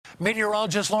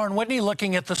Meteorologist Lauren Whitney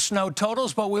looking at the snow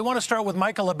totals, but we want to start with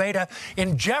Michael Abeyta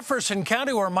in Jefferson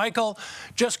County, where, Michael,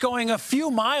 just going a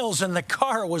few miles in the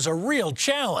car was a real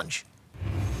challenge.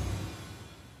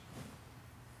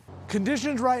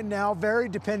 Conditions right now vary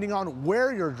depending on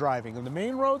where you're driving, and the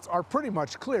main roads are pretty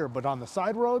much clear, but on the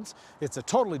side roads, it's a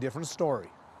totally different story.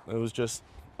 It was just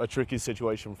a tricky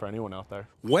situation for anyone out there.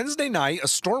 Wednesday night, a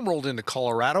storm rolled into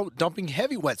Colorado, dumping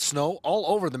heavy wet snow all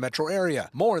over the metro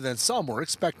area, more than some were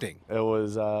expecting. It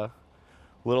was a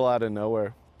little out of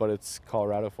nowhere, but it's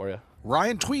Colorado for you.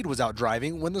 Ryan Tweed was out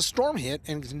driving when the storm hit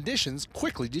and conditions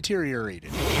quickly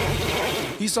deteriorated.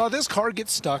 He saw this car get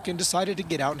stuck and decided to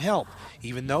get out and help,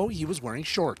 even though he was wearing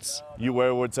shorts. You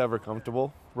wear what's ever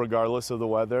comfortable, regardless of the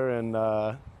weather, and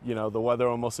you know, the weather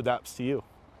almost adapts to you.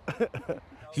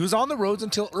 He was on the roads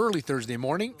until early Thursday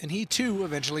morning, and he too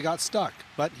eventually got stuck.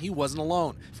 But he wasn't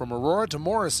alone. From Aurora to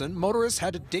Morrison, motorists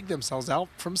had to dig themselves out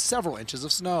from several inches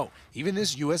of snow. Even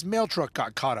this U.S. mail truck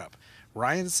got caught up.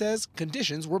 Ryan says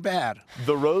conditions were bad.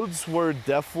 The roads were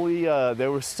definitely, they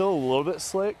were still a little bit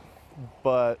slick,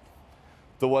 but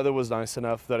the weather was nice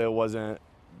enough that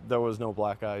there was no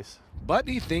black ice. But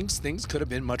he thinks things could have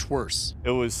been much worse.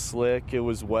 It was slick, it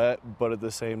was wet, but at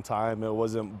the same time, it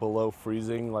wasn't below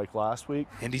freezing like last week.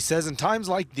 And he says in times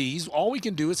like these, all we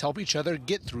can do is help each other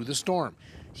get through the storm.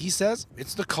 He says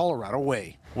it's the Colorado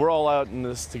way. We're all out in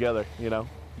this together, you know?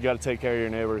 You got to take care of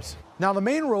your neighbors. Now, the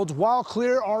main roads, while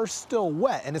clear, are still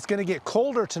wet, and it's going to get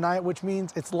colder tonight, which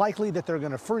means it's likely that they're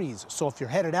going to freeze. So if you're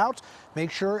headed out,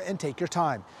 make sure and take your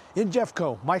time. In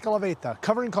Jeffco, Michael Abeyta,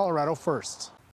 covering Colorado First.